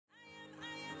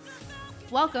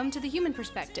Welcome to The Human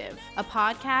Perspective, a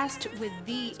podcast with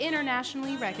the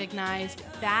internationally recognized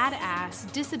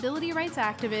badass disability rights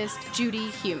activist, Judy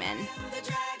Heumann.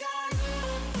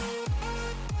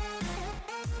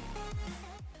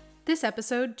 This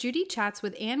episode, Judy chats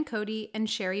with Cody and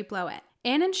Cheri Blauwet.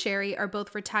 Anne and Cheri are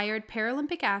both retired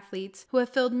Paralympic athletes who have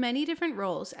filled many different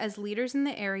roles as leaders in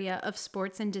the area of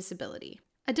sports and disability.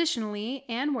 Additionally,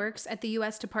 Anne works at the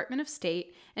U.S. Department of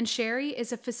State, and Cheri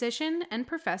is a physician and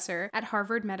professor at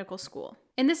Harvard Medical School.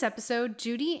 In this episode,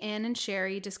 Judy, Anne, and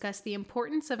Cheri discuss the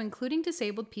importance of including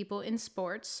disabled people in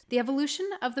sports, the evolution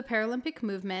of the Paralympic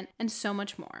movement, and so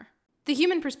much more. The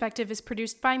Human Perspective is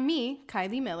produced by me,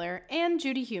 Kylie Miller, and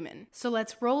Judy Heumann. So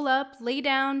let's roll up, lay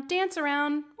down, dance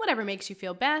around, whatever makes you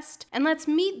feel best, and let's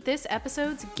meet this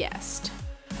episode's guest.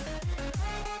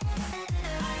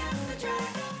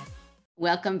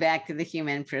 Welcome back to The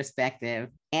Human Perspective.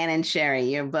 Anne and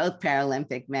Cheri, you're both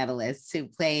Paralympic medalists who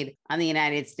played on the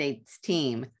United States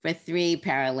team for 3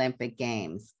 Paralympic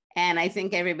Games. And I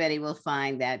think everybody will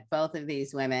find that both of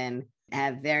these women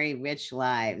have very rich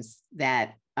lives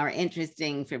that are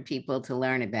interesting for people to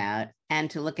learn about and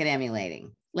to look at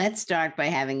emulating. Let's start by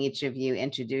having each of you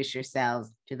introduce yourselves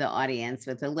to the audience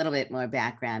with a little bit more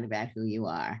background about who you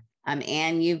are.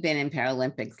 Anne, you've been in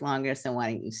Paralympics longer, so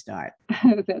why don't you start?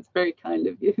 That's very kind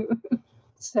of you.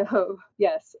 So,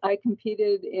 yes, I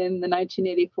competed in the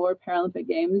 1984 Paralympic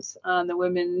Games on the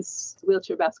women's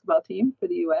wheelchair basketball team for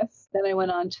the U.S. Then I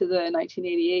went on to the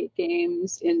 1988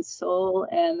 Games in Seoul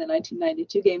and the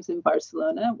 1992 Games in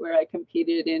Barcelona, where I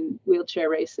competed in wheelchair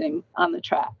racing on the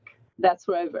track. That's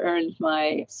where I've earned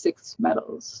my 6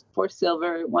 medals, 4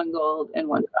 silver, 1 gold, and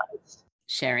 1 bronze.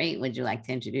 Cheri, would you like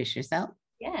to introduce yourself?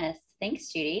 Yes,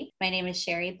 thanks, Judy. My name is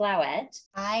Cheri Blauwet.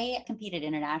 I competed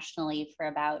internationally for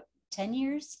about 10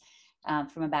 years,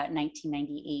 from about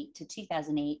 1998 to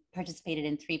 2008, participated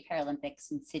in 3 Paralympics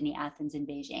in Sydney, Athens, and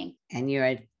Beijing. And you're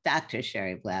a Dr.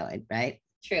 Cheri Blauwet, right?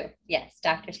 True. Yes,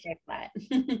 Dr. Cheri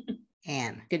Blauwet.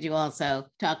 Anne, could you also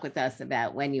talk with us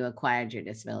about when you acquired your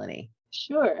disability?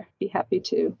 Sure, be happy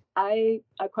to. I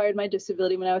acquired my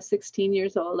disability when I was 16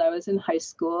 years old. I was in high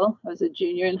school. I was a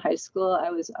junior in high school. I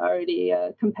was already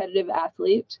a competitive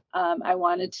athlete. I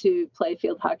wanted to play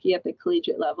field hockey at the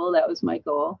collegiate level. That was my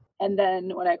goal. And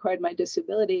then when I acquired my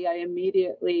disability, I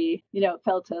immediately,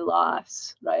 felt a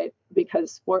loss, right?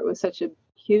 Because sport was such a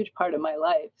huge part of my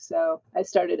life. So I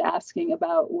started asking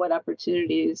about what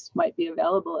opportunities might be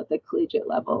available at the collegiate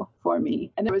level for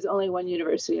me. And there was only one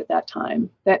university at that time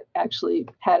that actually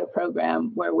had a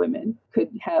program where women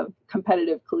could have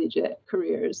competitive collegiate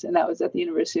careers. And that was at the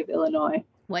University of Illinois.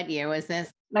 What year was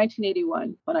this?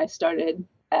 1981, when I started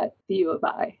at the U of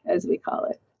I, as we call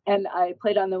it. And I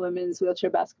played on the women's wheelchair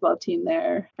basketball team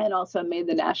there and also made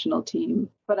the national team.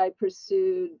 But I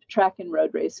pursued track and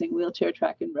road racing, wheelchair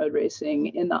track and road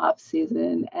racing in the off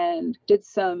season and did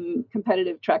some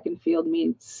competitive track and field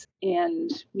meets.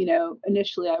 And,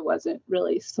 initially I wasn't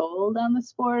really sold on the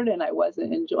sport and I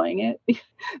wasn't enjoying it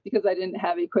because I didn't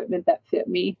have equipment that fit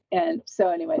me. And so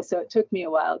it took me a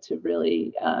while to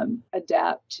really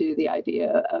adapt to the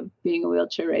idea of being a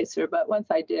wheelchair racer. But once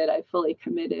I did, I fully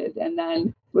committed and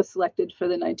then was selected for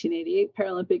the 1988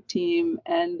 Paralympic team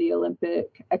and the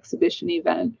Olympic exhibition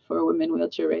event for women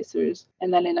wheelchair racers.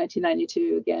 And then in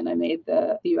 1992, again, I made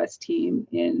the U.S. team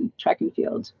in track and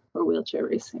field for wheelchair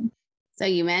racing. So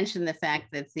you mentioned the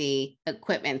fact that the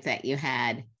equipment that you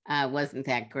had wasn't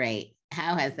that great.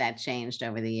 How has that changed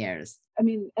over the years? I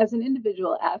mean, as an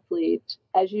individual athlete,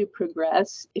 as you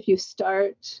progress, if you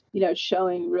start,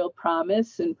 showing real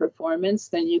promise and performance,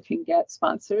 then you can get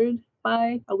sponsored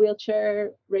by a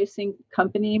wheelchair racing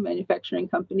company, manufacturing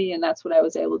company. And that's what I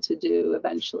was able to do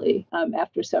eventually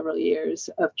after several years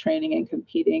of training and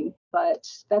competing. But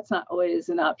that's not always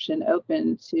an option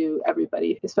open to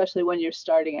everybody, especially when you're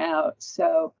starting out.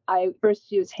 So I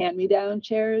first used hand-me-down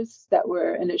chairs that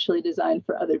were initially designed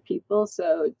for other people.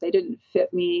 So they didn't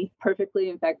fit me perfectly.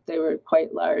 In fact, they were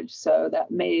quite large. So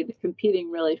that made competing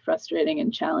really frustrating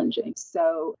and challenging.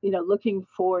 So, looking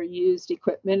for used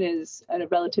equipment is a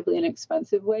relatively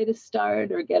inexpensive way to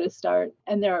start or get a start.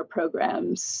 And there are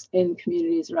programs in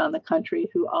communities around the country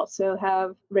who also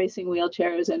have racing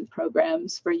wheelchairs and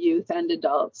programs for youth and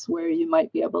adults where you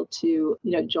might be able to,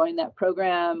 join that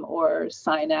program or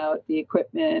sign out the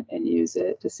equipment and use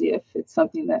it to see if it's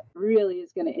something that really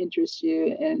is going to interest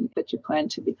you and that you plan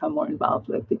to become more involved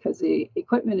with, because the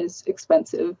equipment is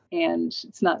expensive and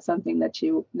it's not something that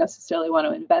you necessarily want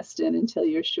to invest in until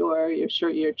you're sure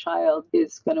your child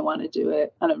is going to want to do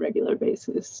it on a regular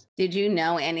basis. Did you know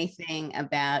know anything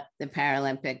about the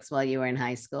Paralympics while you were in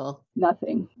high school?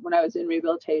 Nothing. When I was in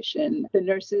rehabilitation, the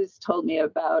nurses told me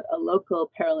about a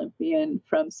local Paralympian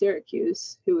from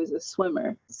Syracuse who was a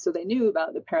swimmer. So they knew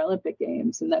about the Paralympic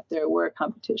Games and that there were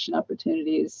competition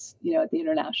opportunities, at the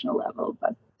international level.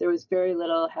 But there was very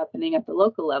little happening at the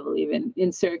local level. Even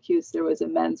in Syracuse, there was a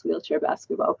men's wheelchair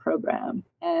basketball program.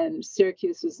 And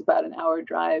Syracuse was about an hour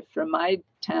drive from my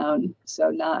town. So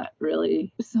not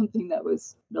really something that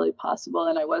was really possible.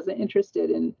 And I wasn't interested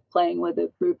in playing with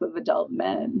a group of adult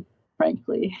men,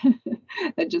 frankly.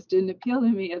 That just didn't appeal to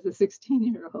me as a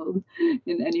 16-year-old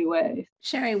in any way.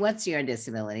 Cheri, what's your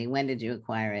disability? When did you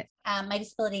acquire it? My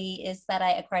disability is that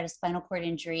I acquired a spinal cord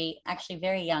injury actually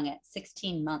very young at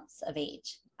 16 months of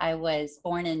age. I was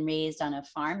born and raised on a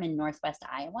farm in Northwest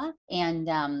Iowa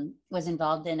and was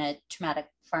involved in a traumatic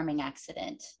farming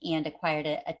accident and acquired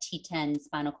a T10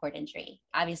 spinal cord injury.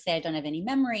 Obviously, I don't have any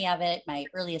memory of it. My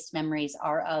earliest memories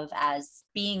are of as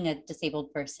being a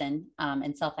disabled person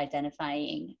and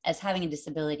self-identifying as having a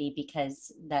disability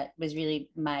because that was really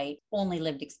my only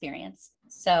lived experience.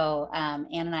 So Anne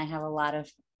and I have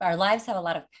our lives have a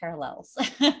lot of parallels.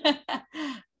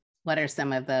 What are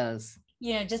some of those?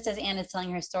 Just as Anne is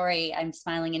telling her story, I'm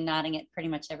smiling and nodding at pretty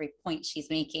much every point she's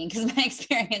making because my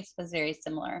experience was very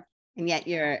similar. And yet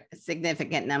you're a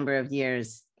significant number of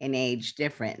years in age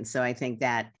different. So I think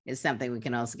that is something we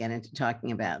can also get into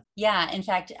talking about. Yeah. In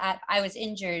fact, I was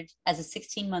injured as a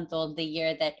 16-month-old the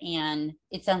year that Anne,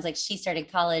 it sounds like she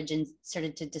started college and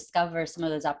started to discover some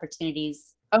of those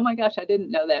opportunities. Oh my gosh, I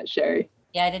didn't know that, Cheri.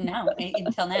 Yeah, I didn't know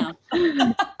until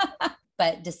now.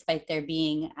 But despite there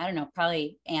being, I don't know,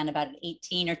 probably, Anne, about an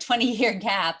 18 or 20-year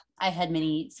gap, I had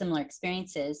many similar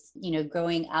experiences.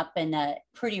 Growing up in a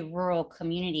pretty rural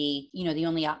community, the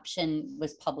only option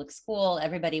was public school.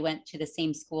 Everybody went to the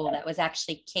same school that was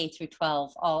actually K through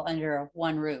 12, all under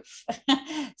one roof.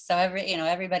 So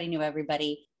everybody knew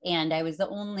everybody. And I was the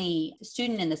only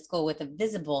student in the school with a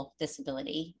visible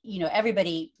disability.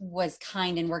 Everybody was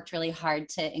kind and worked really hard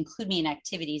to include me in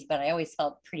activities, but I always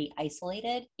felt pretty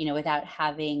isolated, without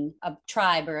having a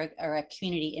tribe or a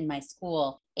community in my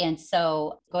school. And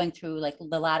so going through like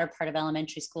the latter part of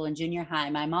elementary school and junior high,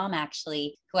 my mom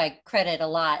actually, who I credit a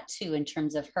lot to in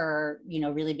terms of her,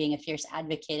 really being a fierce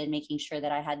advocate and making sure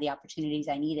that I had the opportunities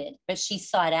I needed. But she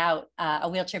sought out a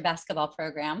wheelchair basketball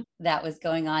program that was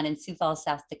going on in Sioux Falls,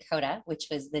 South Dakota, which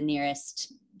was the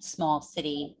nearest small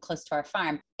city close to our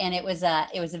farm. And it was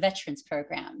a veterans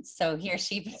program. So here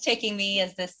she was taking me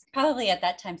as this probably at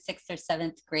that time 6th or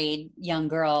 7th grade young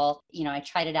girl. I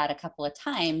tried it out a couple of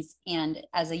times, and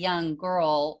as a young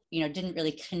girl, didn't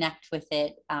really connect with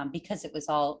it because it was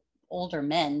all older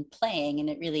men playing and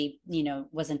it really,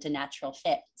 wasn't a natural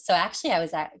fit. So actually I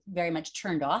was very much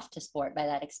turned off to sport by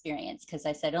that experience because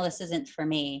I said, oh, this isn't for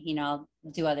me. I'll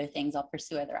do other things. I'll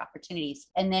pursue other opportunities.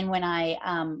 And then when I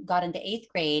got into 8th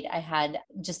grade, I had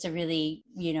just a really,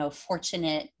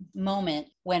 fortunate moment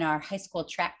when our high school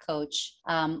track coach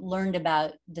learned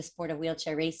about the sport of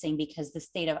wheelchair racing because the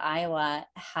state of Iowa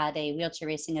had a wheelchair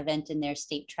racing event in their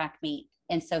state track meet.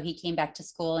 And so he came back to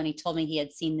school and he told me he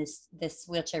had seen this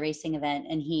wheelchair racing event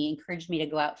and he encouraged me to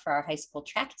go out for our high school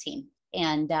track team.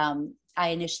 And I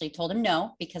initially told him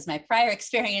no because my prior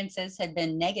experiences had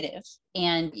been negative.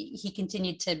 And he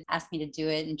continued to ask me to do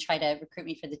it and try to recruit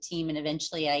me for the team. And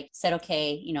eventually I said,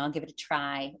 okay, I'll give it a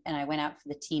try. And I went out for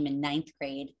the team in 9th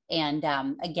grade. And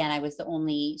again, I was the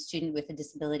only student with a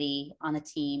disability on the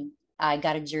team. I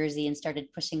got a jersey and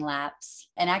started pushing laps.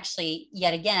 And actually,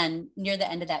 yet again, near the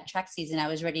end of that track season, I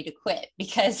was ready to quit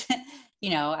because,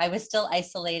 I was still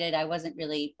isolated. I wasn't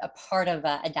really a part of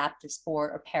an adaptive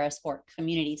sport or parasport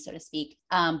community, so to speak.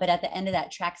 But at the end of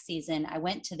that track season, I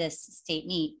went to this state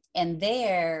meet. And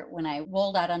there, when I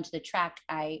rolled out onto the track,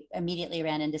 I immediately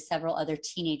ran into several other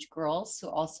teenage girls who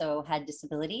also had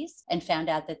disabilities and found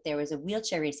out that there was a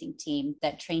wheelchair racing team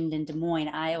that trained in Des Moines,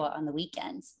 Iowa on the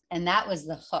weekends. And that was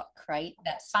the hook, right?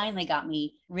 That finally got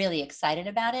me really excited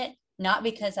about it. Not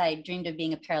because I dreamed of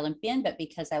being a Paralympian, but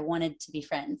because I wanted to be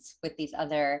friends with these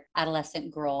other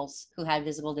adolescent girls who had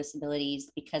visible disabilities,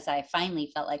 because I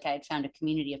finally felt like I had found a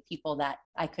community of people that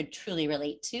I could truly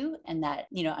relate to and that,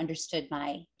 understood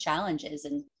my challenges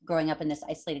and growing up in this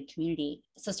isolated community.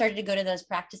 So started to go to those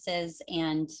practices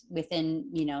and within,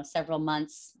 several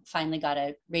months, finally got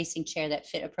a racing chair that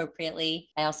fit appropriately.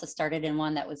 I also started in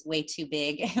one that was way too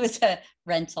big. It was a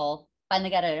rental finally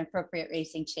got an appropriate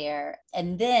racing chair,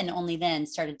 and then only then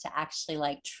started to actually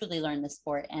like truly learn the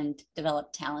sport and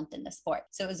develop talent in the sport.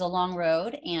 So it was a long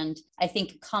road. And I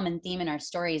think a common theme in our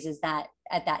stories is that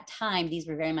at that time, these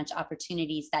were very much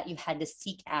opportunities that you had to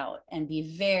seek out and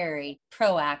be very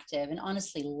proactive and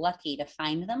honestly lucky to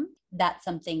find them. That's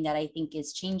something that I think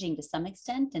is changing to some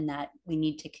extent and that we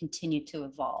need to continue to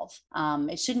evolve.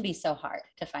 It shouldn't be so hard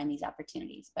to find these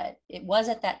opportunities, but it was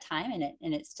at that time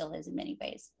and it still is in many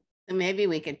ways. So maybe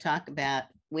we could talk about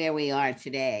where we are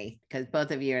today, because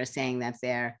both of you are saying that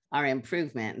there are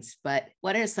improvements, but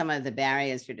what are some of the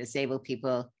barriers for disabled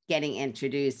people getting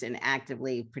introduced and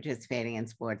actively participating in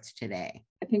sports today?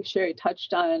 I think Cheri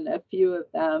touched on a few of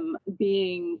them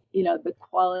being, the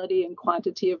quality and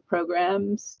quantity of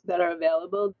programs that are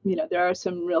available. There are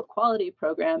some real quality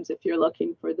programs if you're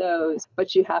looking for those,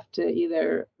 but you have to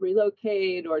either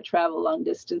relocate or travel long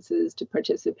distances to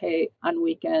participate on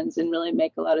weekends and really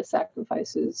make a lot of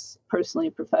sacrifices personally,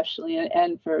 professionally,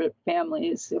 and for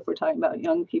families if we're talking about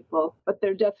young people. But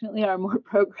there definitely are more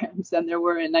programs than there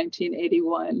were in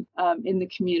 1981 in the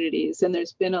communities. And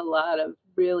there's been a lot of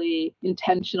really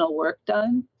intentional work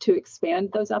done to expand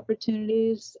those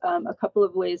opportunities. A couple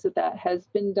of ways that has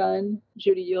been done.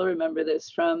 Judy, you'll remember this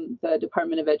from the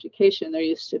Department of Education. There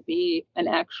used to be an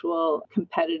actual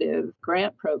competitive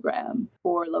grant program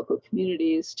for local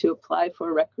communities to apply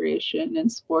for recreation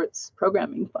and sports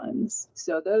programming funds.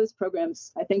 So those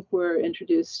programs, I think, were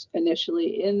introduced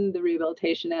initially in the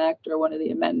Rehabilitation Act or one of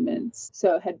the amendments.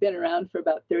 So had been around for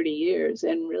about 30 years.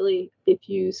 And really, if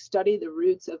you study the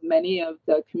roots of many of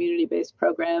the community-based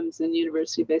programs and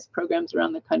university-based programs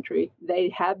around the country, they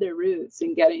have their roots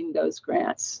in getting those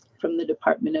grants from the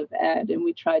Department of Ed, and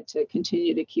we tried to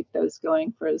continue to keep those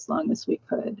going for as long as we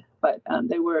could, but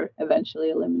they were eventually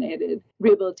eliminated.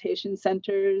 Rehabilitation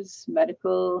centers,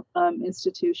 medical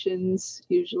institutions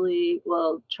usually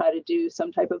will try to do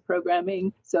some type of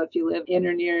programming. So if you live in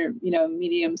or near,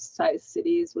 medium-sized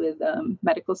cities with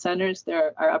medical centers,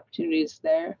 there are opportunities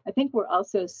there. I think we're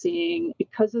also seeing,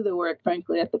 because of the work,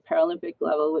 frankly, at the Paralympic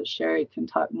level, which Cheri can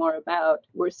talk more about,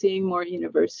 we're seeing more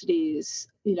universities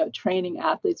training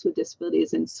athletes with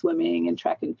disabilities in swimming and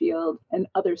track and field and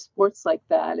other sports like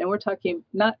that. And we're talking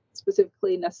not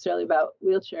specifically necessarily about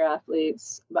wheelchair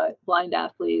athletes, but blind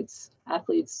athletes,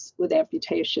 athletes with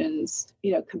amputations,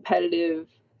 competitive,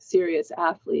 serious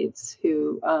athletes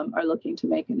who are looking to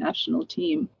make a national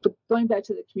team. But going back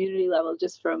to the community level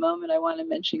just for a moment, I want to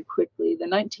mention quickly the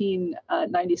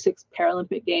 1996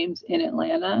 Paralympic Games in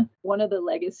Atlanta. One of the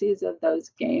legacies of those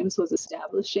games was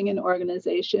establishing an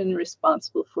organization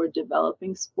responsible for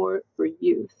developing sport for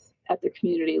youth at the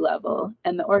community level.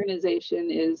 And the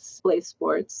organization is Play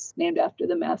Sports, named after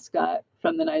the mascot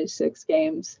from the 96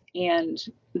 games. And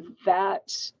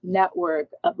that network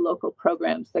of local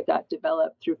programs that got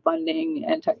developed through funding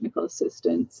and technical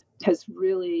assistance has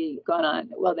really gone on.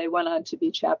 Well, they went on to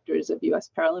be chapters of US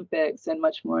Paralympics and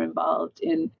much more involved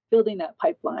in building that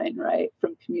pipeline, right?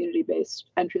 From community-based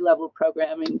entry-level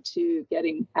programming to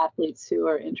getting athletes who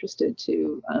are interested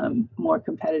to more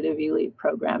competitive elite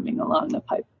programming along the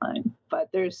pipeline. But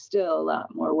there's still a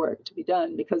lot more work to be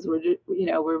done because we're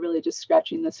really just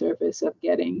scratching the surface of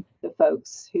getting the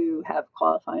folks who have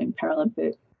qualifying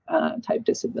Paralympic type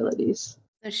disabilities.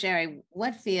 So Cheri,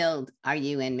 what field are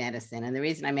you in medicine? And the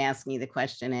reason I'm asking you the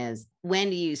question is, when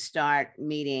do you start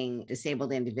meeting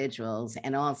disabled individuals?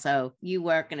 And also, you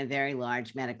work in a very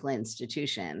large medical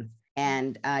institution,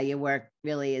 and your work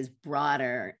really is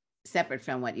broader, separate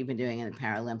from what you've been doing in the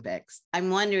Paralympics. I'm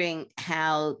wondering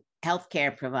how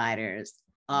healthcare providers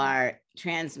are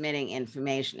transmitting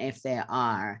information, if there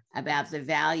are, about the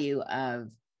value of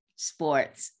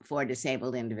sports for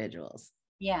disabled individuals.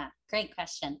 Yeah, great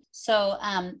question. So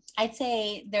I'd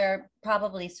say there are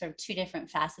probably sort of two different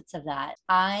facets of that.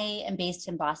 I am based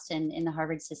in Boston in the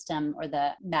Harvard system or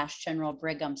the Mass General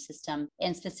Brigham system.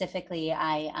 And specifically,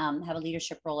 I have a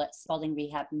leadership role at Spalding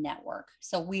Rehab Network.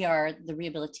 So we are the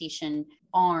rehabilitation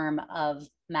arm of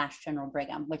Mass General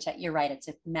Brigham, which you're right, it's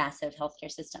a massive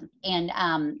healthcare system. And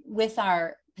with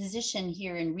our position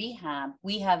here in rehab,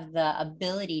 we have the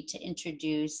ability to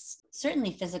introduce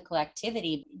certainly physical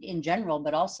activity in general,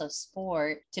 but also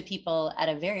sport to people at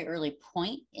a very early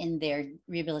point in their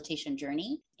rehabilitation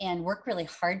journey and work really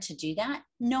hard to do that,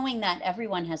 knowing that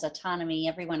everyone has autonomy.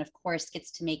 Everyone, of course,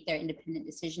 gets to make their independent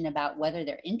decision about whether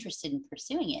they're interested in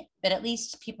pursuing it, but at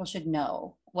least people should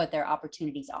know what their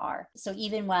opportunities are. So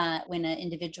even when an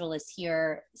individual is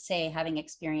here, say, having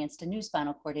experienced a new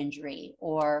spinal cord injury,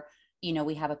 or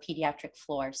we have a pediatric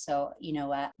floor. So,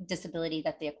 a disability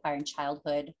that they acquire in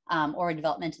childhood or a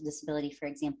developmental disability, for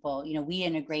example, we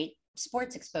integrate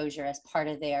sports exposure as part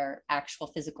of their actual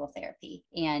physical therapy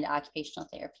and occupational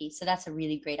therapy. So that's a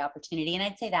really great opportunity. And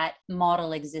I'd say that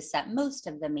model exists at most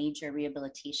of the major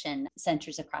rehabilitation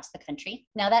centers across the country.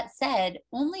 Now, that said,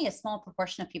 only a small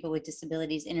proportion of people with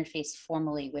disabilities interface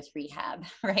formally with rehab,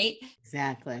 right?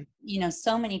 Exactly.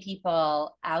 So many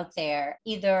people out there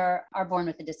either are born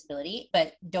with a disability,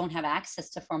 but don't have access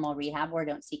to formal rehab or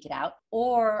don't seek it out,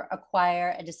 or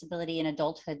acquire a disability in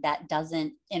adulthood that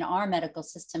doesn't, in our medical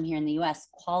system here in the US,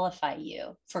 qualify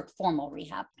you for formal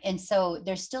rehab. And so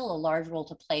there's still a large role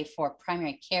to play for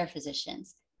primary care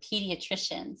physicians,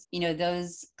 pediatricians,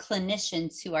 those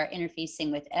clinicians who are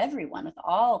interfacing with everyone, with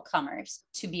all comers,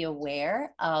 to be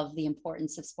aware of the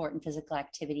importance of sport and physical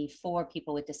activity for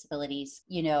people with disabilities,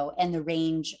 and the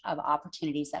range of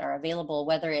opportunities that are available,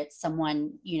 whether it's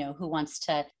someone, who wants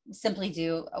to simply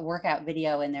do a workout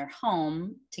video in their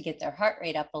home to get their heart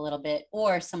rate up a little bit,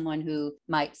 or someone who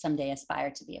might someday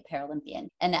aspire to be a Paralympian.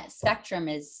 And that spectrum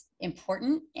is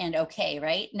important and okay,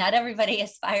 right? Not everybody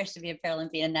aspires to be a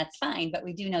Paralympian, and that's fine, but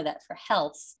we do know that for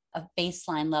health, a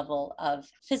baseline level of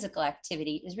physical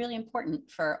activity is really important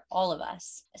for all of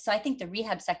us. So I think the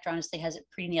rehab sector honestly has it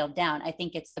pretty nailed down. I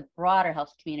think it's the broader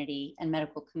health community and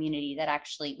medical community that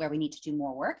actually where we need to do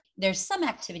more work. There's some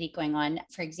activity going on.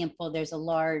 For example, there's a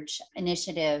large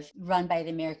initiative run by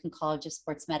the American College of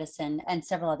Sports Medicine and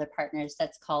several other partners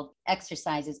that's called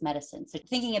Exercise is Medicine. So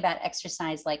thinking about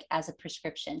exercise like as a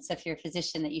prescription. So if you're a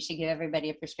physician, that you should give everybody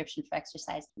a prescription for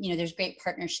exercise. There's great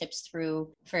partnerships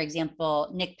through, for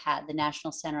example, NCPAD, the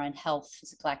National Center on Health,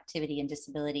 Physical Activity and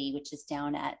Disability, which is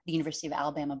down at the University of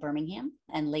Alabama, Birmingham,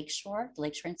 and Lakeshore, the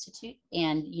Lakeshore Institute.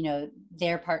 And,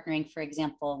 they're partnering, for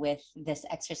example, with this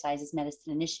Exercise is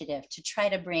Medicine initiative to try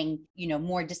to bring,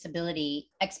 more disability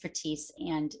expertise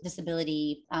and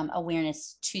disability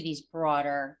awareness to these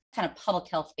broader kind of public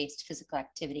health-based physical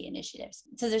activity initiatives.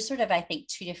 So there's sort of, I think,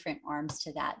 two different arms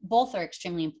to that. Both are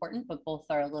extremely important, but both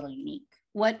are a little unique.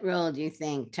 What role do you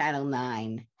think Title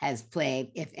IX has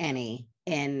played, if any,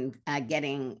 in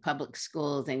getting public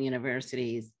schools and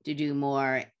universities to do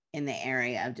more in the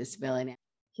area of disability?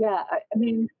 Yeah,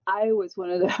 I was one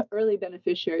of the early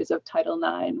beneficiaries of Title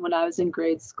IX when I was in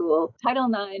grade school. Title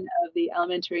IX of the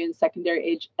Elementary and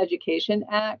Secondary Education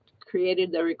Act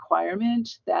created the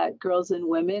requirement that girls and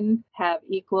women have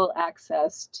equal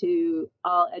access to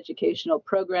all educational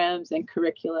programs and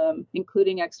curriculum,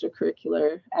 including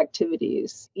extracurricular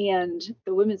activities. And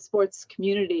the women's sports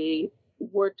community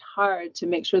worked hard to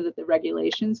make sure that the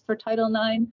regulations for Title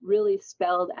IX really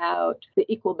spelled out the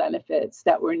equal benefits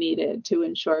that were needed to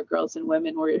ensure girls and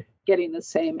women were getting the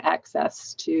same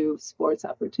access to sports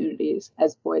opportunities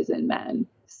as boys and men.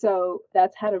 So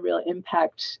that's had a real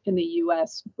impact in the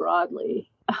US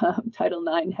broadly. Title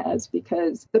IX has,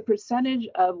 because the percentage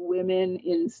of women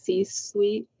in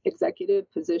C-suite executive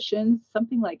positions,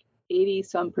 something like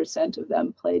 80% of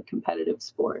them played competitive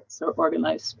sports or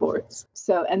organized sports.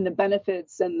 So, and the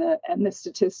benefits and the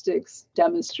statistics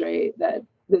demonstrate that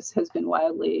this has been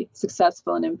wildly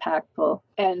successful and impactful.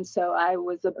 And so I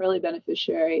was an early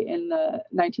beneficiary in the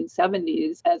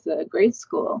 1970s as a grade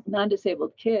school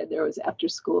non-disabled kid. There was after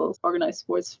school organized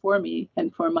sports for me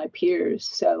and for my peers.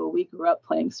 So we grew up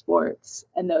playing sports,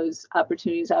 and those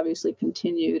opportunities obviously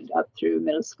continued up through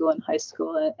middle school and high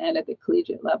school and at the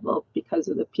collegiate level because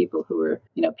of the people who were,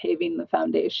 paving the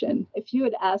foundation. If you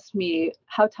had asked me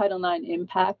how Title IX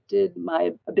impacted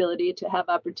my ability to have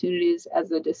opportunities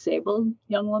as a disabled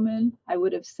young woman, I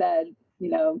would have said,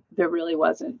 there really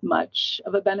wasn't much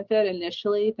of a benefit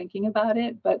initially thinking about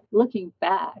it. But looking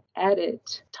back at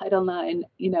it, Title IX,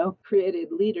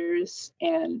 created leaders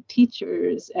and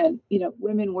teachers and,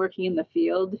 women working in the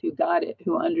field who got it,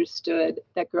 who understood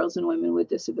that girls and women with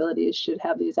disabilities should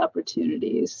have these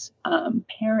opportunities.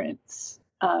 Parents,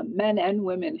 men and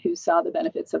women who saw the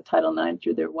benefits of Title IX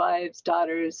through their wives,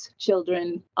 daughters,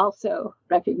 children, also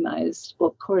recognized, well,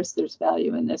 of course, there's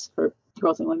value in this for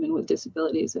girls and women with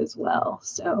disabilities as well.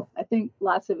 So I think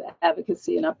lots of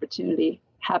advocacy and opportunity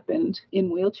happened in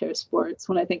wheelchair sports.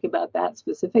 When I think about that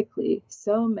specifically,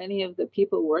 so many of the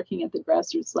people working at the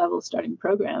grassroots level starting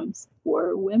programs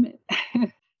were women.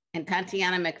 And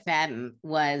Tatiana McFadden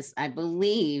was, I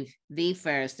believe, the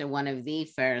first or one of the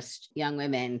first young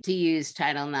women to use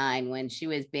Title IX when she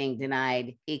was being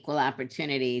denied equal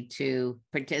opportunity to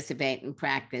participate and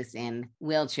practice in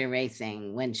wheelchair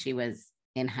racing when she was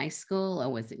in high school, or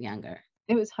was it younger?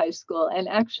 It was high school. And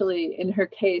actually, in her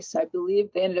case, I believe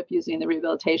they ended up using the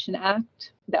Rehabilitation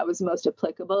Act. That was most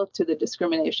applicable to the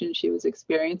discrimination she was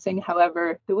experiencing.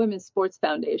 However, the Women's Sports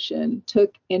Foundation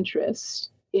took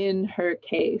interest in her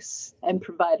case and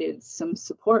provided some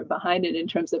support behind it in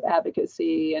terms of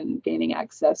advocacy and gaining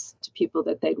access to people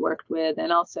that they'd worked with,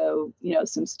 and also,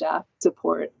 some staff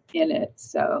support in it.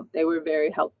 So they were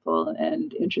very helpful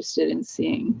and interested in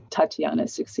seeing Tatiana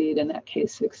succeed and that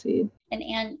case succeed. And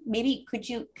Anne, maybe could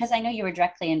you, because I know you were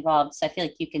directly involved, so I feel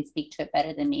like you can speak to it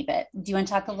better than me, but do you want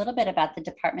to talk a little bit about the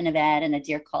Department of Ed and the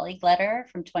Dear Colleague letter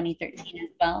from 2013 as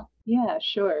well? Yeah,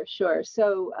 sure.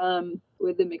 So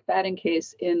with the McFadden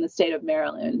case in the state of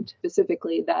Maryland,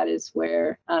 specifically, that is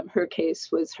where her case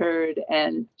was heard,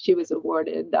 and she was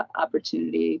awarded the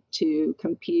opportunity to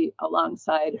compete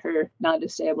alongside her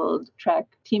non-disabled track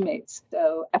teammates.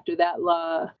 So after that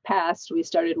law passed, we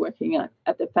started working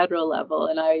at the federal level,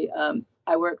 and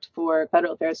I worked for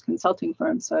federal affairs consulting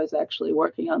firms, so I was actually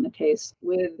working on the case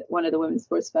with one of the Women's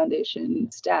Sports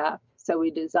Foundation staff. So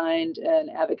we designed an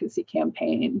advocacy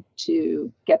campaign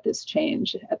to get this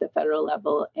change at the federal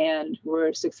level, and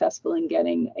we're successful in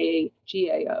getting a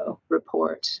GAO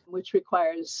report, which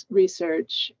requires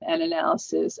research and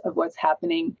analysis of what's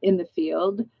happening in the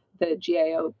field. The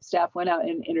GAO staff went out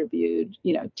and interviewed,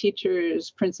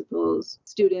 teachers, principals,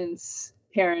 students,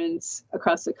 parents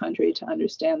across the country to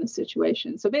understand the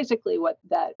situation. So basically what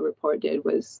that report did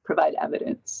was provide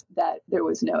evidence that there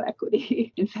was no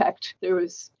equity. In fact, there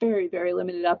was very, very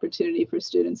limited opportunity for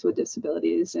students with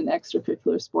disabilities in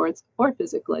extracurricular sports or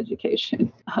physical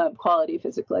education, quality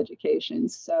physical education.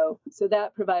 So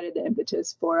that provided the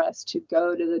impetus for us to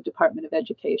go to the Department of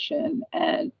Education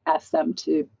and ask them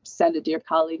to send a Dear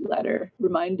Colleague letter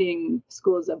reminding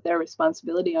schools of their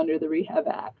responsibility under the Rehab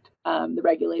Act. The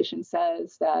regulation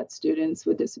says that students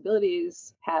with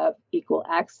disabilities have equal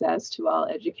access to all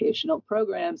educational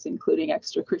programs, including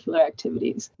extracurricular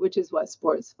activities, which is what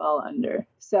sports fall under.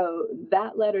 So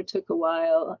that letter took a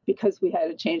while because we had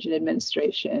a change in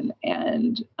administration.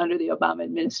 And under the Obama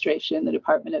administration, the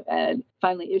Department of Ed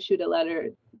finally issued a letter.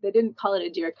 They didn't call it a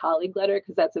Dear Colleague letter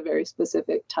because that's a very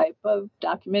specific type of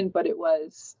document, but it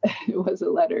was a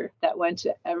letter that went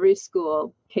to every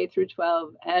school, K through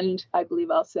 12, and I believe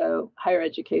also higher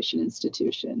education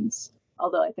institutions.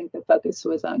 Although I think the focus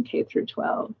was on K through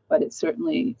 12, but it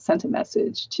certainly sent a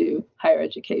message to higher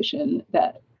education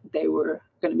that they were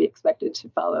going to be expected to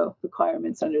follow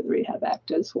requirements under the Rehab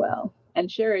Act as well. And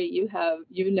Cheri,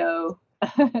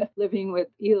 living with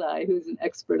Eli, who's an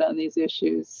expert on these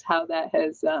issues, how that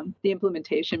has the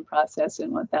implementation process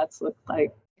and what that's looked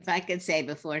like. If I could say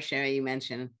before, Cheri, you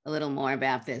mentioned a little more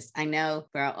about this. I know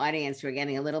for our audience, we're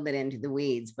getting a little bit into the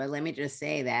weeds, but let me just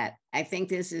say that I think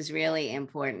this is really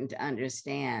important to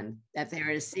understand that there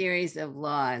are a series of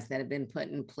laws that have been put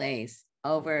in place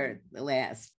over the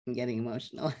last, I'm getting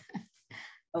emotional,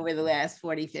 over the last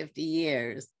 40, 50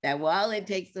 years, that while it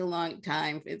takes a long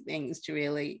time for things to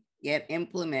really get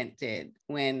implemented,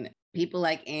 when people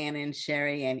like Anne and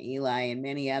Cheri and Eli and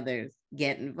many others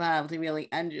get involved to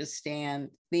really understand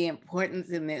the importance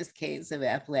in this case of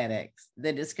athletics,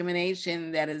 the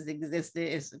discrimination that has existed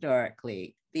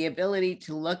historically, the ability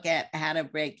to look at how to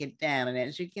break it down. And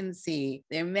as you can see,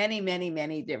 there are many, many,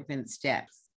 many different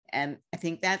steps. And I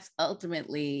think that's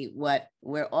ultimately what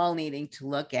we're all needing to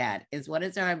look at is what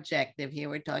is our objective here?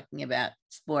 We're talking about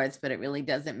sports, but it really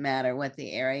doesn't matter what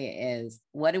the area is.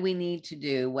 What do we need to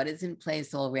do? What is in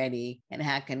place already? And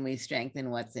how can we strengthen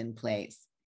what's in place?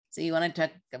 So you want to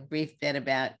talk a brief bit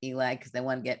about Eli, because I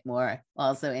want to get more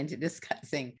also into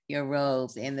discussing your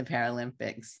roles in the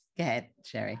Paralympics. Go ahead,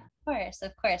 Cheri.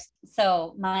 Of course.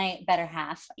 So my better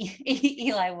half,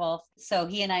 Eli Wolf, so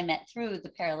he and I met through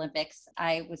the Paralympics.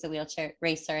 I was a wheelchair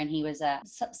racer and he was a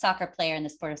soccer player in the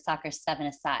sport of soccer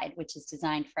 7-a-side, which is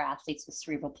designed for athletes with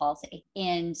cerebral palsy.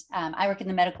 And I work in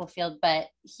the medical field, but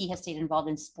he has stayed involved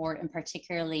in sport, and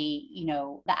particularly,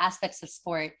 the aspects of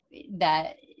sport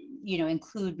that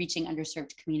include reaching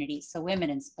underserved communities. So women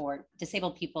in sport,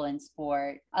 disabled people in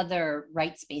sport, other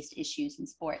rights-based issues in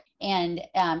sport. And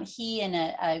he and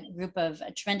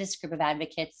a tremendous group of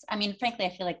advocates. I mean, frankly, I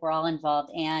feel like we're all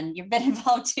involved, and you've been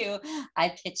involved too. I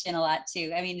pitch in a lot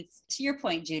too. I mean, it's to your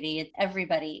point, Judy,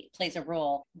 everybody plays a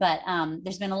role, but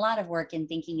there's been a lot of work in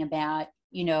thinking about,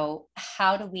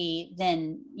 how do we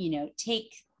then,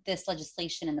 take this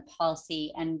legislation and the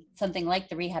policy and something like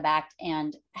the Rehab Act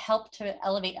and help to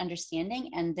elevate understanding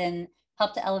and then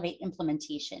help to elevate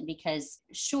implementation. Because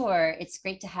sure, it's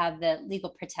great to have the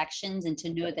legal protections and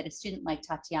to know that a student like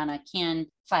Tatiana can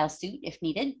file suit if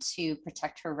needed to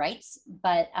protect her rights.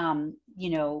 But,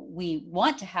 we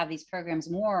want to have these programs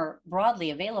more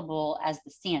broadly available as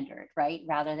the standard, right?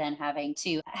 Rather than having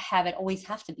to have it always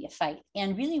have to be a fight.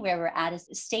 And really where we're at is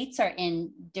states are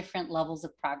in different levels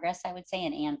of progress, I would say,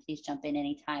 and Anne, please jump in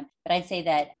anytime. But I'd say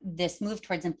that this move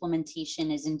towards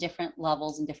implementation is in different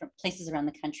levels in different places around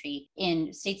the country.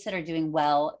 In states that are doing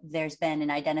well, there's been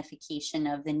an identification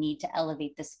of the need to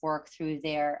elevate this work through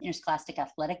their Interscholastic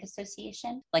Athletic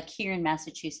Association. Like here in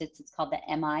Massachusetts, it's called the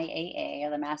MIAA,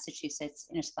 or the Massachusetts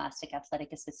Interscholastic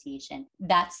Athletic Association.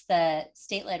 That's the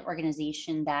state-led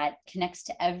organization that connects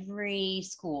to every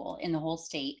school in the whole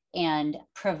state and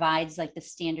provides like the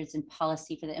standards and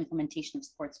policy for the implementation of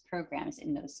sports programs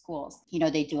in those schools.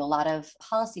 They do a lot of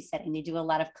policy setting, they do a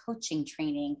lot of coaching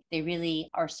training. They really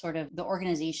are sort of the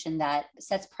organization that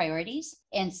sets priorities.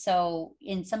 And so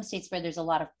in some states where there's a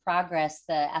lot of progress,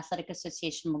 the athletic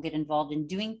association will get involved in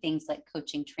doing things like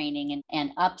coaching training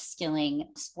and upskilling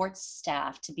sports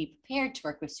staff to be prepared to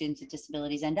work with students with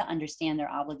disabilities and to understand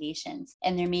their obligations.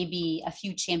 And there may be a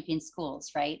few champion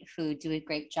schools, right, who do a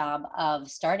great job of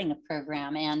starting a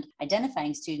program and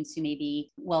identifying students who may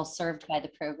be well served by the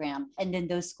program. And then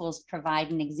those schools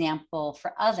provide an example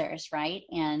for others, right?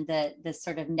 And the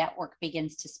sort of network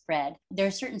begins to spread. There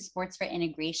are certain sports where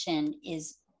integration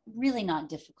is really not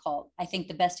difficult. I think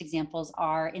the best examples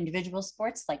are individual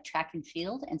sports like track and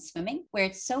field and swimming, where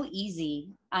it's so easy.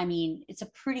 I mean, it's a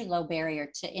pretty low barrier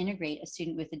to integrate a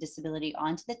student with a disability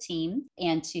onto the team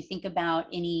and to think about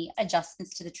any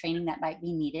adjustments to the training that might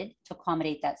be needed to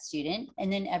accommodate that student.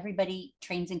 And then everybody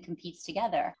trains and competes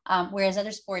together. Whereas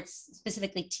other sports,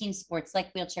 specifically team sports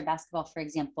like wheelchair basketball, for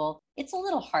example, it's a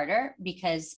little harder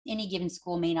because any given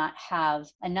school may not have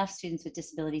enough students with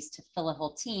disabilities to fill a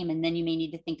whole team. And then you may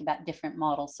need to think about different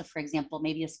models. So for example,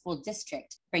 maybe a school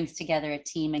district brings together a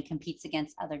team and competes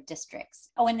against other districts.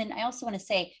 Oh, and then I also want to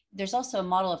say, there's also a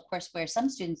model, of course, where some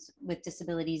students with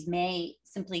disabilities may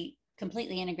simply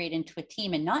completely integrate into a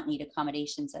team and not need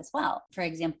accommodations as well. For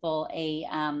example,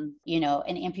 an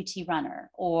amputee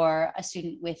runner, or a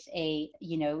student with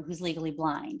who's legally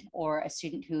blind, or a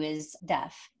student who is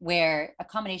deaf, where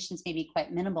accommodations may be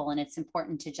quite minimal, and it's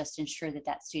important to just ensure that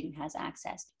that student has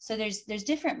access. So there's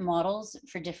different models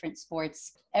for different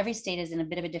sports. Every state is in a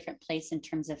bit of a different place in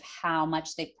terms of how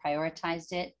much they've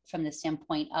prioritized it from the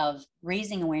standpoint of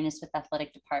raising awareness with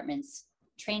athletic departments,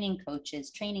 training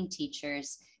coaches, training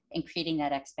teachers, and creating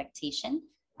that expectation.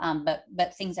 But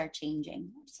things are changing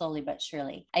slowly but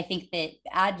surely. I think that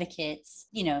advocates,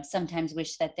 sometimes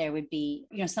wish that there would be,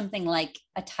 something like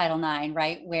a Title IX,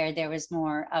 right, where there was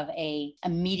more of a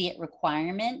immediate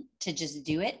requirement to just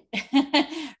do it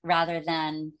rather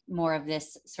than more of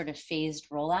this sort of phased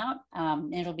rollout.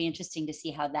 It'll be interesting to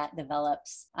see how that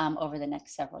develops over the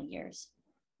next several years.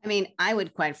 I mean, I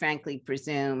would quite frankly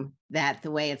presume that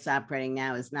the way it's operating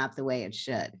now is not the way it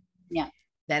should. Yeah.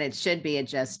 That it should be a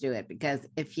just do it, because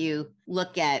if you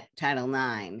look at Title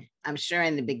IX, I'm sure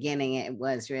in the beginning it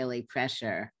was really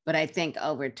pressure, but I think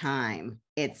over time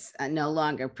it's no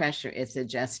longer pressure, it's a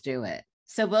just do it.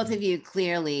 So both of you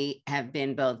clearly have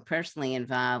been both personally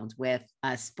involved with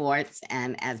sports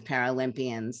and as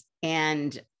Paralympians.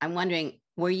 And I'm wondering,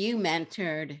 were you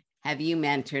mentored? Have you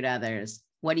mentored others?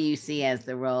 What do you see as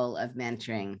the role of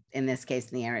mentoring, in this case,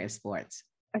 in the area of sports?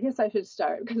 I guess I should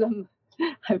start because I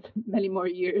have many more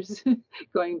years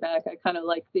going back. I kind of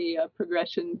like the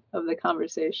progression of the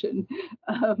conversation.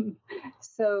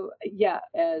 So yeah,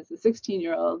 as a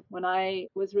 16-year-old, when I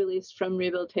was released from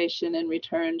rehabilitation and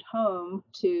returned home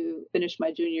to finish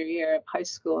my junior year of high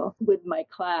school with my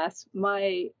class,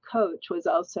 my coach was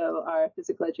also our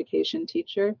physical education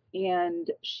teacher,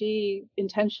 and she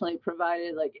intentionally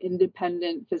provided like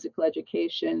independent physical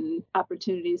education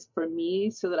opportunities for me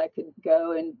so that I could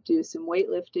go and do some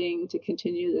weightlifting to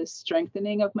continue the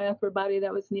strengthening of my upper body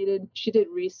that was needed. She did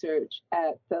research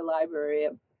at the library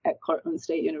at Cortland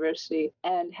State University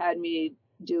and had me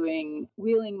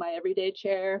wheeling my everyday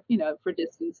chair, for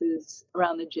distances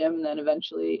around the gym. And then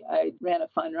eventually I ran a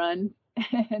fun run.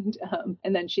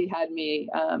 And then she had me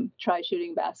try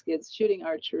shooting baskets, shooting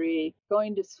archery,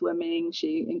 going to swimming.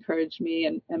 She encouraged me,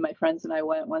 and my friends and I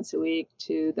went once a week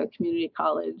to the community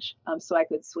college so I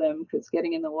could swim, because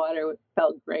getting in the water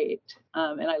felt great.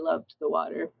 And I loved the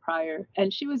water prior.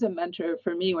 And she was a mentor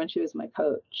for me when she was my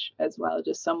coach as well,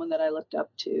 just someone that I looked up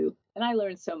to. And I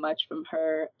learned so much from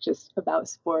her just about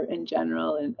sport in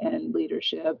general and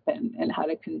leadership and how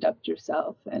to conduct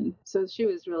yourself. And so she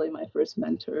was really my first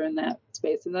mentor in that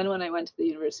space. And then when I went to the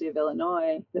University of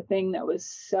Illinois, the thing that was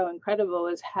so incredible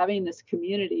was having this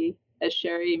community, as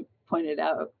Cheri pointed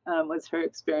out was her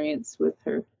experience with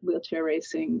her wheelchair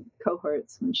racing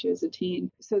cohorts when she was a teen.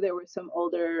 So there were some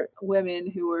older women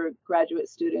who were graduate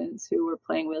students who were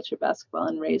playing wheelchair basketball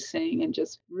and racing and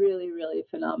just really, really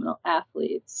phenomenal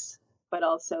athletes, but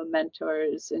also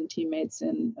mentors and teammates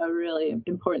and a really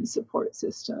important support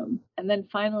system. And then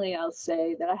finally, I'll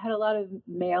say that I had a lot of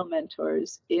male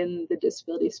mentors in the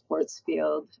disability sports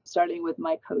field, starting with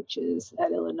my coaches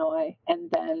at Illinois,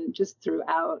 and then just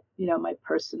throughout, my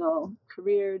personal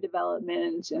career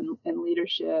development and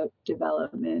leadership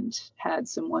development, had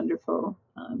some wonderful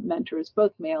mentors,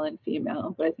 both male and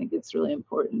female. But I think it's really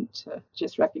important to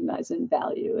just recognize and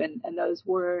value. And those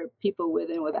were people with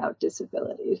and without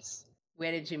disabilities.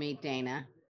 Where did you meet Dana?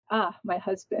 My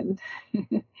husband.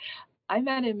 I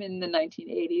met him in the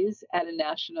 1980s at a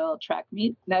national track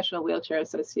meet, National Wheelchair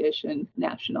Association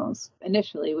Nationals.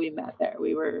 Initially, we met there.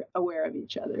 We were aware of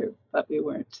each other, but we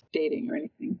weren't dating or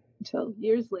anything until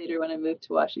years later when I moved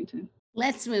to Washington.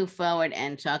 Let's move forward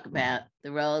and talk about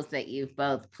the roles that you've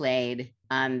both played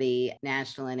on the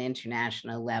national and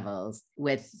international levels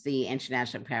with the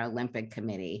International Paralympic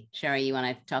Committee. Cheri, you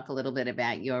want to talk a little bit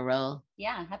about your role?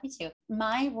 Yeah, happy to.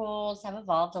 My roles have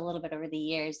evolved a little bit over the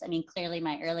years. I mean, clearly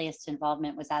my earliest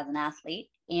involvement was as an athlete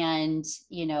and,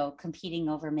 competing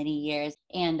over many years.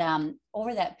 And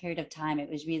over that period of time, it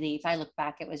was really, if I look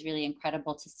back, it was really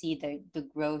incredible to see the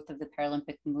growth of the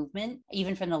Paralympic movement,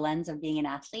 even from the lens of being an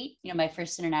athlete. My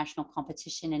first international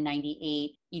competition in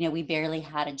 98, we barely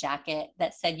had a jacket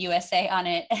that said USA on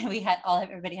it. And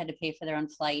everybody had to pay for their own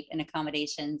flight and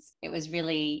accommodations. It was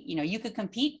really, you could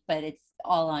compete, but it's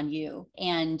all on you.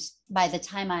 And by the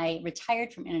time I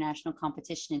retired from international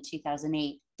competition in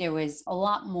 2008, there was a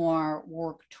lot more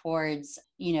work towards,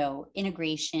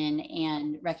 integration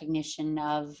and recognition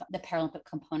of the Paralympic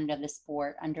component of the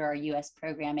sport under our US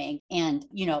programming and,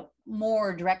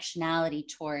 more directionality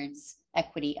towards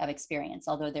equity of experience,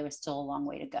 although there was still a long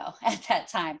way to go at that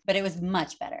time, but it was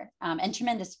much better and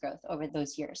tremendous growth over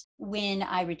those years. When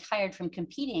I retired from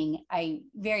competing, I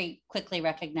very quickly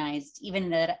recognized, even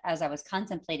that as I was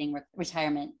contemplating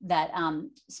retirement, that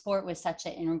sport was such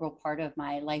an integral part of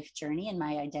my life journey and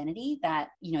my identity that,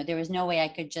 there was no way I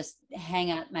could just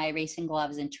hang out my racing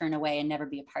gloves and turn away and never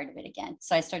be a part of it again.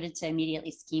 So I started to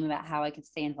immediately scheme about how I could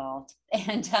stay involved.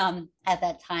 And at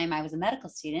that time, I was a medical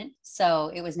student.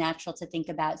 So it was natural to think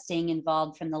about staying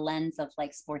involved from the lens of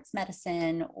like sports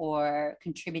medicine or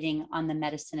contributing on the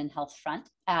medicine and health front.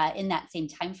 In that same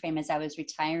time frame as I was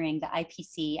retiring, the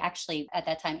IPC, actually at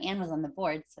that time, Anne was on the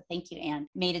board, so thank you, Anne,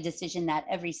 made a decision that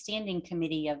every standing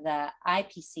committee of the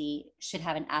IPC should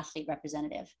have an athlete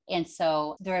representative. And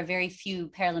so there are very few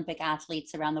Paralympic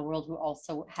athletes around the world who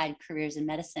also had careers in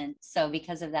medicine. So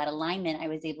because of that alignment, I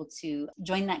was able to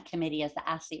join that committee as the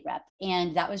athlete rep.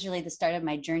 And that was really the start of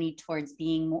my journey towards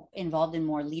being involved in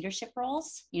more leadership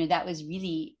roles. That was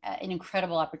really an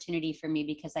incredible opportunity for me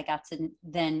because I got to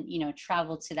then,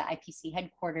 travel to the IPC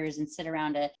headquarters and sit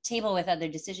around a table with other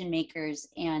decision makers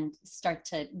and start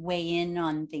to weigh in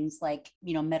on things like,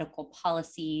 medical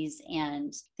policies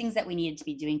and things that we needed to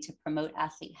be doing to promote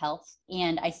athlete health.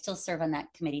 And I still serve on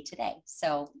that committee today.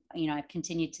 So, I've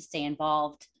continued to stay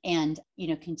involved and,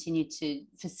 continue to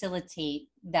facilitate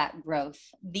that growth.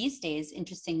 These days,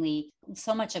 interestingly,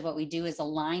 so much of what we do is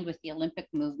aligned with the Olympic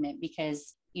movement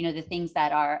because, the things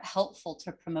that are helpful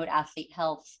to promote athlete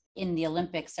health in the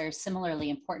Olympics are similarly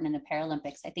important in the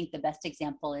Paralympics. I think the best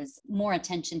example is more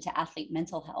attention to athlete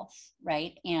mental health,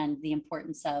 right? And the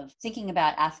importance of thinking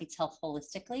about athletes' health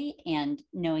holistically and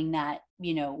knowing that,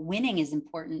 winning is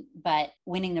important, but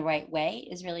winning the right way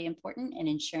is really important, and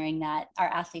ensuring that our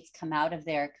athletes come out of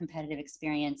their competitive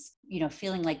experience,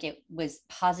 feeling like it was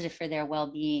positive for their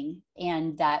well-being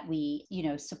and that we,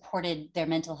 supported their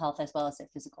mental health as well as their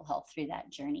physical health through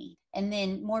that journey. And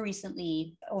then more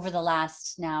recently, over the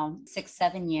last now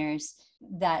 6-7 years,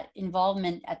 that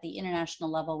involvement at the international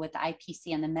level with the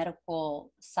IPC on the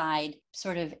medical side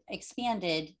sort of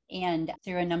expanded, and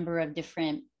through a number of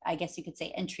different, I guess you could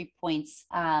say, entry points,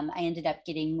 I ended up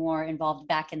getting more involved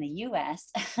back in the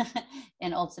US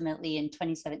and ultimately in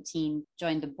 2017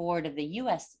 joined the board of the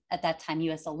US, at that time,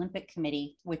 US Olympic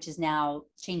Committee, which is now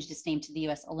changed its name to the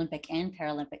US Olympic and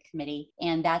Paralympic Committee.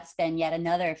 And that's been yet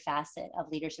another facet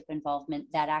of leadership involvement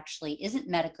that actually isn't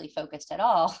medically focused at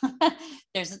all.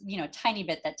 There's, tiny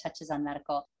bit that touches on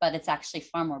medical, but it's actually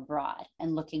far more broad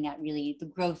and looking at really the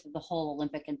growth of the whole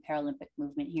Olympic and Paralympic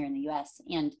movement here in the US.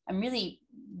 And I'm really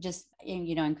just,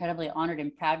 incredibly honored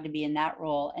and proud to be in that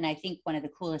role. And I think one of the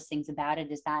coolest things about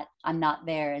it is that I'm not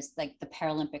there as like the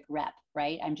Paralympic rep.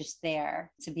 right? I'm just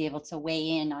there to be able to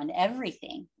weigh in on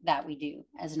everything that we do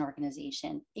as an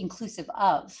organization, inclusive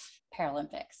of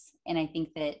Paralympics. And I think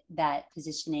that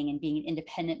positioning and being an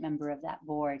independent member of that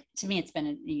board, to me, it's been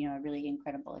a really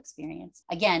incredible experience.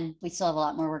 Again, we still have a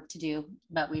lot more work to do,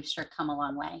 but we've sure come a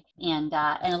long way. And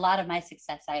a lot of my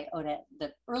success I owe to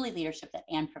the early leadership that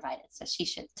Anne provided. So she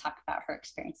should talk about her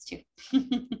experience too.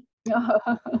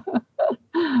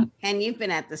 And you've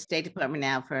been at the State Department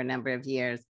now for a number of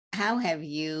years. How have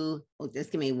you,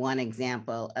 just give me one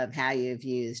example of how you've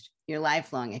used your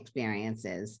lifelong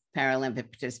experiences,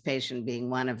 Paralympic participation being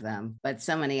one of them, but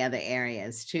so many other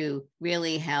areas to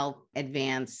really help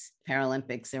advance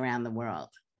Paralympics around the world?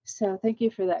 So thank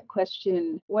you for that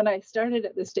question. When I started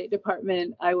at the State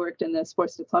Department, I worked in the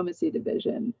sports diplomacy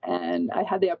division, and I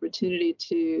had the opportunity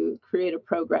to create a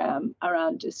program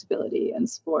around disability and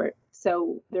sport.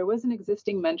 So there was an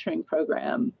existing mentoring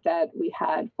program that we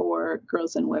had for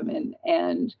girls and women,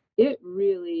 and it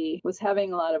really was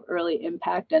having a lot of early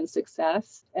impact and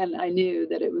success. And I knew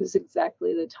that it was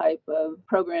exactly the type of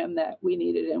program that we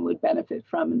needed and would benefit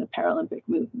from in the Paralympic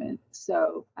movement.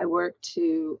 So I worked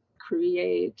to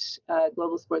create a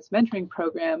global sports mentoring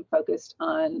program focused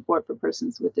on sport for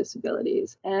persons with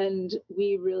disabilities. And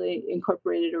we really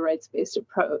incorporated a rights-based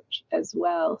approach as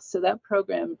well. So that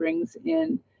program brings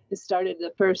in, it started,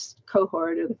 the first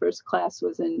cohort or the first class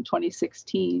was in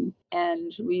 2016.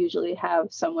 And we usually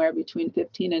have somewhere between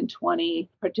 15 and 20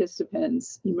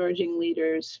 participants, emerging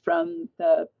leaders from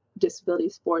the disability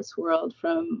sports world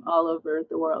from all over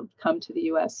the world come to the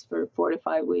US for 4 to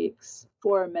 5 weeks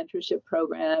for a mentorship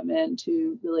program and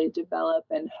to really develop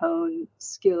and hone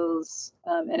skills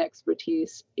and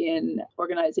expertise in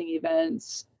organizing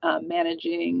events,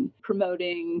 managing,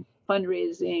 promoting,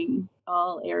 fundraising,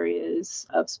 all areas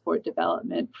of sport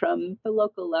development from the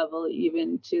local level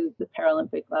even to the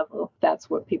Paralympic level. That's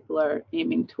what people are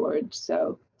aiming towards.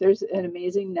 So there's an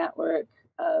amazing network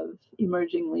of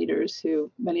emerging leaders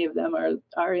who many of them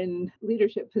are in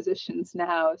leadership positions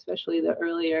now, especially the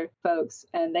earlier folks,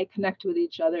 and they connect with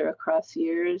each other across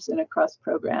years and across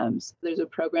programs. There's a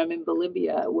program in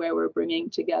Bolivia where we're bringing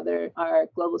together our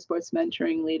global sports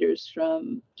mentoring leaders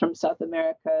from South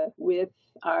America with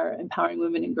our empowering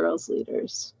women and girls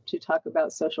leaders to talk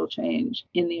about social change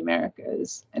in the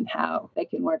Americas and how they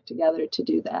can work together to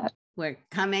do that. We're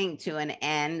coming to an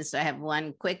end, so I have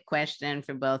one quick question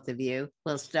for both of you.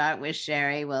 We'll start with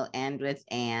Cheri, we'll end with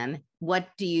Anne. What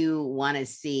do you want to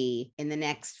see in the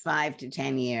next 5 to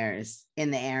 10 years in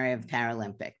the area of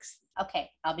Paralympics?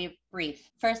 Okay, I'll be brief.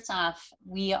 First off,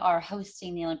 we are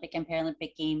hosting the Olympic and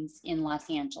Paralympic Games in Los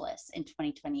Angeles in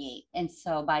 2028. And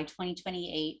so by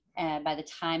 2028, by the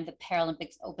time the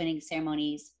Paralympics opening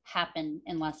ceremonies happen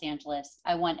in Los Angeles,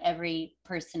 I want every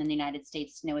person in the United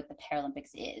States to know what the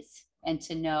Paralympics is and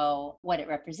to know what it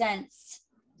represents,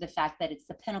 the fact that it's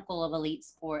the pinnacle of elite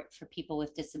sport for people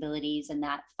with disabilities, and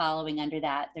that following under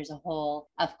that, there's a whole,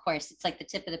 of course, it's like the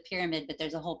tip of the pyramid, but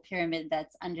there's a whole pyramid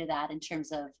that's under that in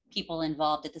terms of people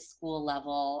involved at the school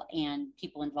level and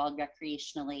people involved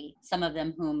recreationally, some of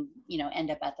them whom,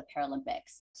 end up at the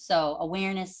Paralympics. So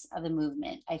awareness of the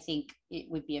movement, I think it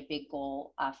would be a big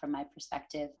goal from my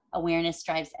perspective. Awareness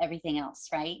drives everything else,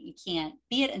 right? You can't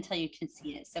be it until you can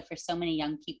see it. So for so many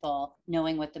young people,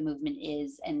 knowing what the movement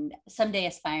is and someday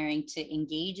aspiring to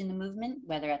engage in the movement,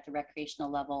 whether at the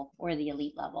recreational level or the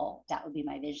elite level, that would be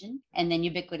my vision. And then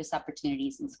ubiquitous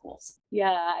opportunities in schools.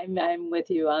 Yeah, I'm with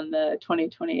you on the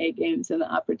 2028 games and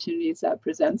the opportunities that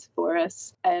presents for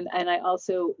us. And I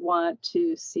also want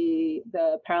to see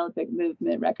the Paralympic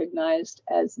movement recognized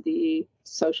as the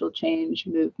social change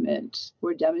movement.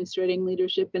 We're demonstrating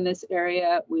leadership in this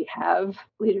area. We have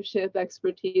leadership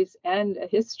expertise and a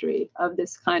history of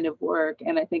this kind of work.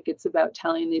 And I think it's about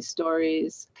telling these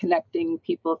stories, connecting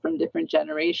people from different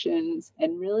generations,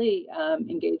 and really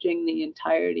engaging the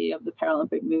entirety of the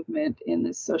Paralympic movement in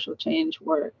this social change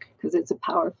work, because it's a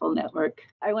powerful network.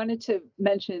 I wanted to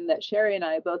mention that Cheri and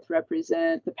I both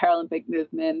represent the Paralympic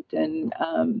movement, and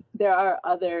there are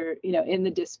other, in the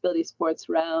disability sports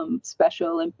realm, Special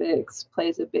Olympics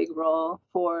plays a big role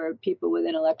for people with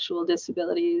intellectual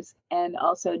disabilities, and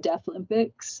also Deaf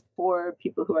Olympics for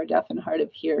people who are deaf and hard of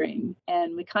hearing.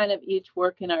 And we kind of each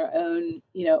work in our own,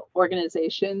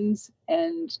 organizations.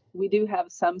 And we do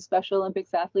have some Special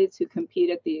Olympics athletes who compete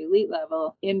at the elite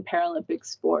level in Paralympic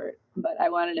sport. But I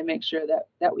wanted to make sure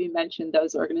that we mentioned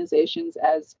those organizations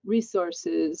as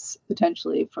resources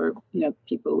potentially for,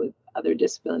 people with other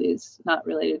disabilities not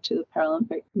related to the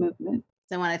Paralympic movement.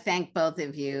 So I want to thank both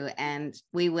of you. And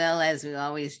we will, as we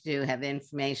always do, have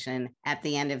information at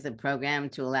the end of the program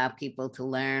to allow people to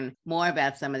learn more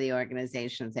about some of the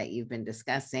organizations that you've been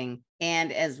discussing.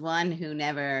 And as one who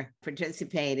never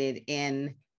participated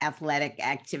in athletic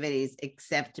activities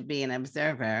except to be an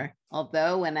observer.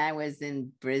 Although when I was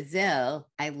in Brazil,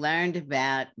 I learned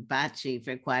about bocce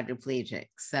for quadriplegics.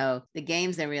 So the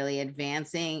games are really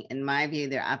advancing. In my view,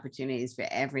 there are opportunities for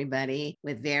everybody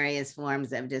with various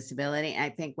forms of disability. I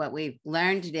think what we've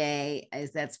learned today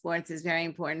is that sports is very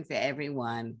important for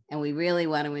everyone. And we really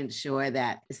want to ensure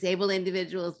that disabled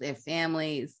individuals, their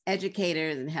families,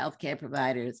 educators, and healthcare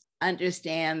providers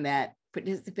understand that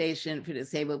participation for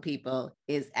disabled people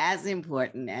is as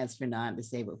important as for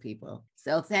non-disabled people.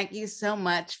 So thank you so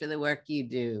much for the work you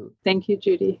do. Thank you,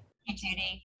 Judy. Thank you,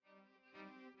 Judy.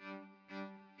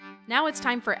 Now it's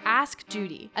time for Ask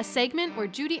Judy, a segment where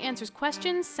Judy answers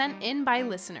questions sent in by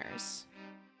listeners.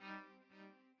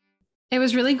 It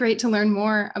was really great to learn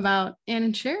more about Ann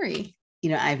and Cheri.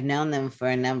 You know, I've known them for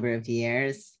a number of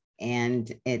years,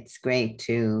 and it's great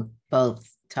to both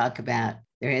talk about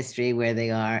their history, where they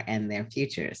are, and their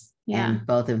futures. Yeah. And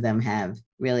both of them have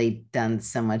really done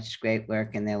so much great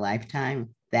work in their lifetime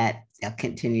that they'll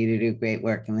continue to do great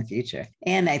work in the future.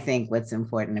 And I think what's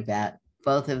important about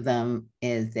both of them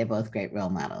is they're both great role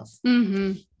models.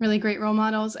 Mm-hmm. Really great role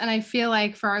models. And I feel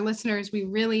like for our listeners, we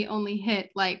really only hit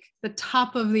like the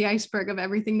top of the iceberg of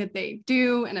everything that they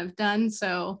do and have done.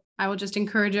 So I will just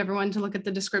encourage everyone to look at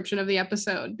the description of the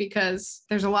episode because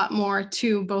there's a lot more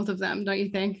to both of them, don't you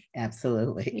think?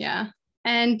 Absolutely. Yeah.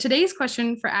 And today's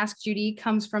question for Ask Judy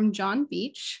comes from John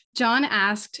Beach. John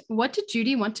asked, what did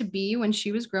Judy want to be when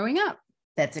she was growing up?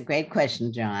 That's a great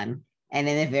question, John. And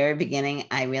in the very beginning,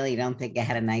 I really don't think I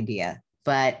had an idea.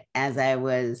 But as I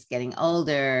was getting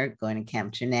older, going to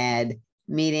Camp Trinidad,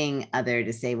 meeting other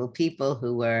disabled people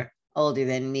who were older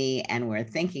than me and were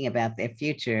thinking about their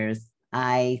futures,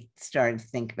 I started to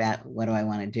think about what do I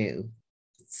want to do?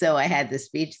 So I had the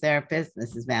speech therapist,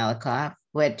 Mrs. Malakoff,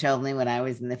 who had told me when I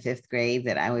was in the 5th grade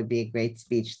that I would be a great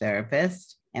speech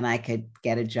therapist and I could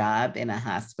get a job in a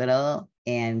hospital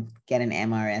and get an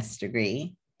MRS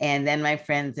degree. And then my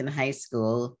friends in high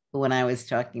school, who when I was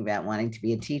talking about wanting to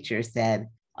be a teacher, said,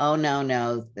 oh,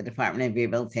 no, the Department of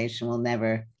Rehabilitation will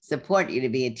never support you to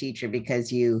be a teacher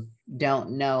because you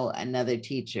don't know another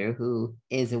teacher who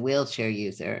is a wheelchair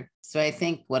user. So I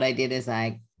think what I did is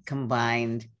I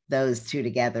combined those two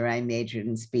together. I majored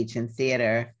in speech and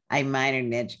theater. I minored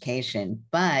in education,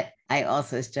 but I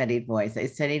also studied voice. I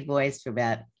studied voice for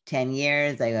about 10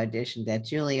 years. I auditioned at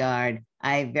Juilliard.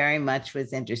 I very much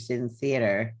was interested in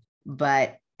theater,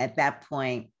 but at that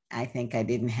point, I think I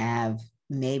didn't have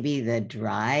maybe the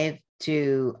drive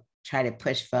to try to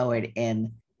push forward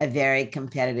in a very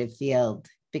competitive field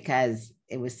because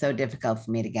it was so difficult for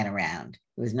me to get around.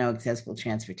 There was no accessible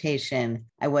transportation.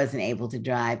 I wasn't able to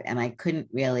drive, and I couldn't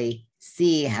really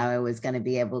see how I was going to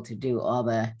be able to do all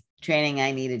the training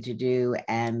I needed to do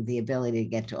and the ability to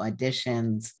get to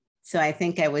auditions. So I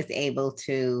think I was able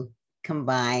to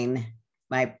combine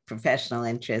my professional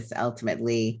interests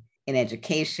ultimately in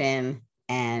education.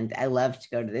 And I love to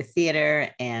go to the theater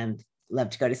and love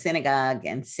to go to synagogue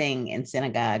and sing in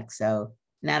synagogue. So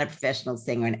not a professional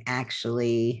singer. And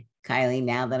actually, Kylie,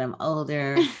 now that I'm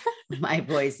older, my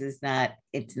voice is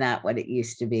it's not what it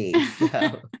used to be.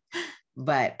 So,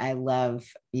 but I love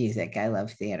music. I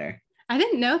love theater. I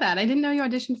didn't know that. I didn't know you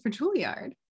auditioned for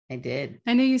Juilliard. I did.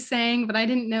 I knew you sang, but I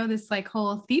didn't know this like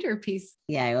whole theater piece.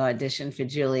 Yeah, I auditioned for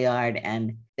Juilliard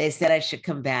and they said I should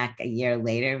come back a year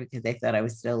later because they thought I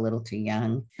was still a little too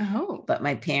young. Oh. But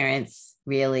my parents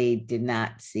really did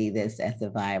not see this as a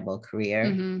viable career.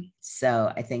 Mm-hmm.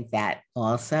 So I think that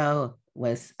also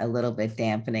was a little bit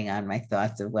dampening on my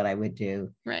thoughts of what I would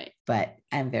do. Right. But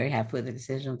I'm very happy with the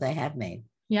decisions I have made.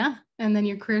 Yeah. And then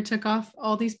your career took off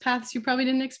all these paths you probably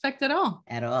didn't expect at all.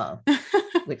 At all.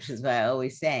 Which is why I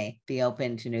always say, be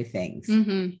open to new things.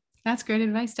 Mm-hmm. That's great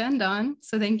advice to end on.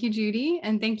 So thank you, Judy.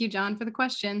 And thank you, John, for the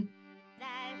question.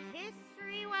 That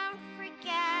history won't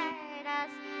forget us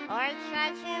or try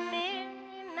to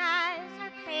minimize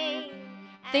our pain.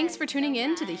 Thanks for tuning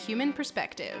in to The Human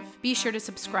Perspective. Be sure to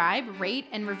subscribe, rate,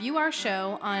 and review our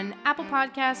show on Apple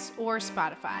Podcasts or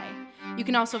Spotify. You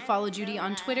can also follow Judy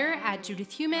on Twitter at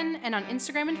Judith Human and on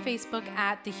Instagram and Facebook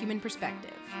at The Human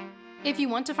Perspective. If you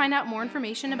want to find out more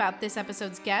information about this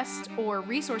episode's guest or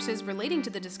resources relating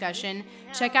to the discussion,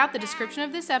 check out the description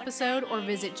of this episode or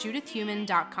visit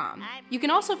judithhuman.com. You can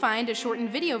also find a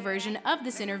shortened video version of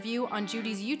this interview on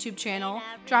Judy's YouTube channel,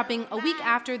 dropping a week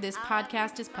after this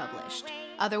podcast is published.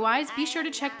 Otherwise, be sure to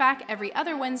check back every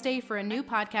other Wednesday for a new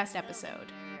podcast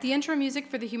episode. The intro music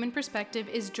for The Human Perspective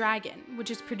is Dragon,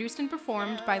 which is produced and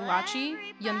performed by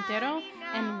Lachi, Yontero,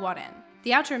 and Warren.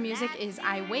 The outro music is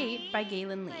I Wait by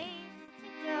Galen Lee.